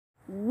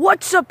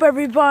What's up,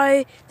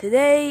 everybody?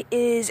 Today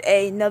is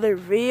another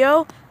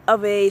video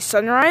of a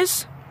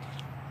sunrise.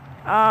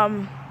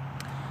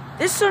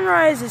 This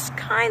sunrise is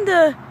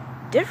kinda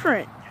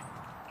different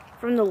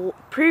from the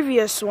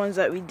previous ones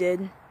that we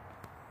did.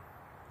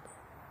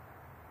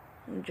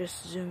 Let me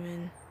just zoom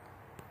in.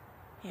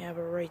 Yeah,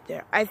 but right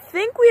there. I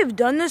think we have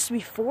done this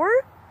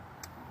before,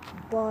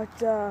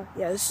 but yeah,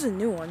 this is a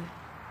new one.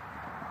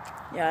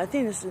 Yeah, I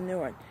think this is a new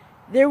one.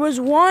 There was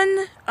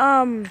one,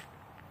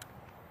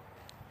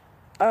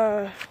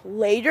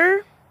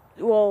 later,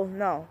 well,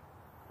 no,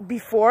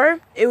 before,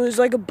 it was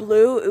like a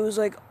blue, it was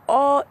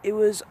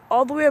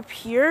all the way up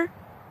here,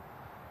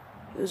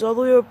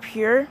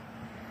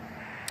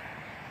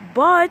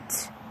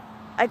 but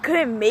I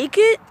couldn't make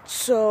it,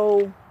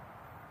 so,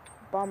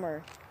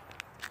 bummer,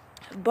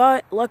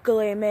 but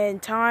luckily I made it in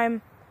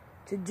time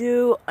to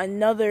do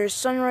another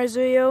sunrise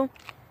video.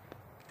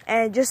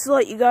 And just to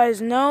let you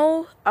guys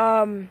know,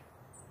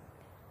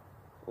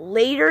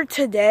 later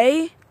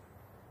today,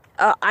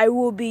 I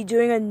will be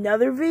doing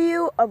another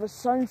video of a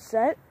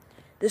sunset.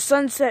 The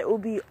sunset will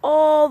be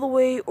all the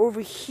way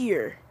over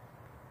here.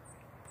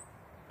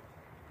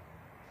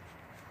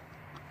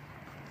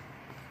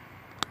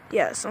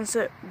 Yeah,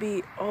 sunset will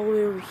be all the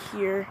way over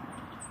here.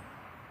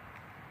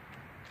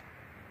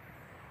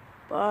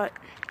 But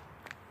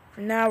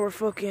for now, we're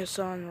focused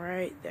on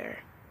right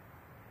there.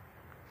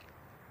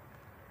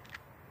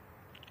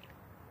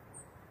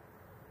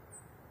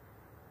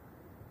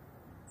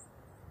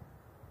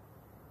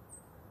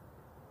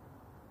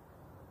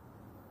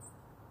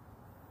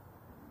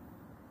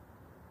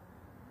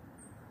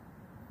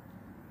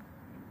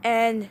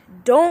 And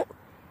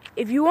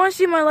if you want to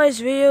see my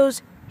latest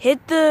videos,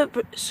 hit the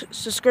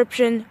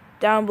subscription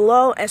down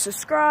below and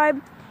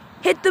subscribe.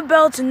 Hit the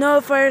bell to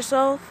notify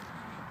yourself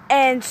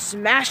and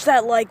smash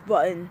that like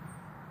button.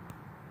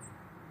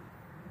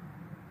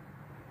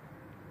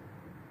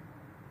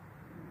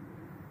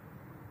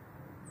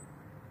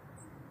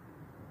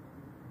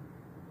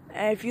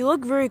 And if you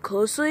look very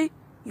closely,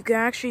 you can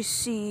actually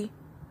see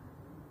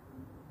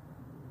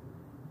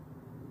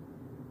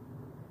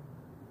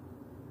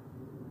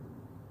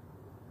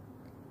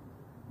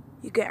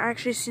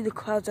the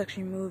clouds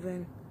actually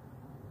moving.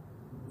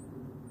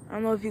 I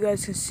don't know if you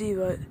guys can see,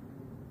 but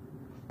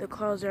the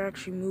clouds are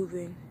actually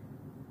moving.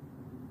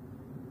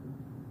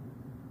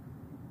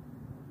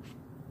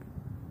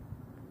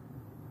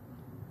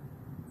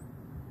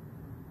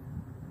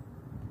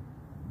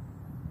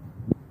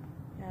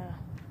 Yeah.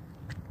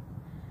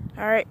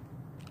 Alright,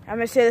 I'm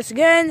gonna say this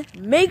again.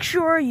 Make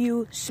sure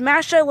you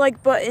smash that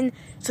like button,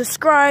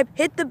 subscribe,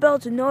 hit the bell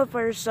to notify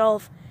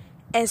yourself,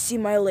 and see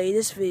my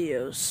latest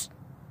videos.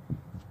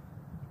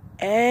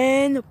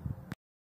 And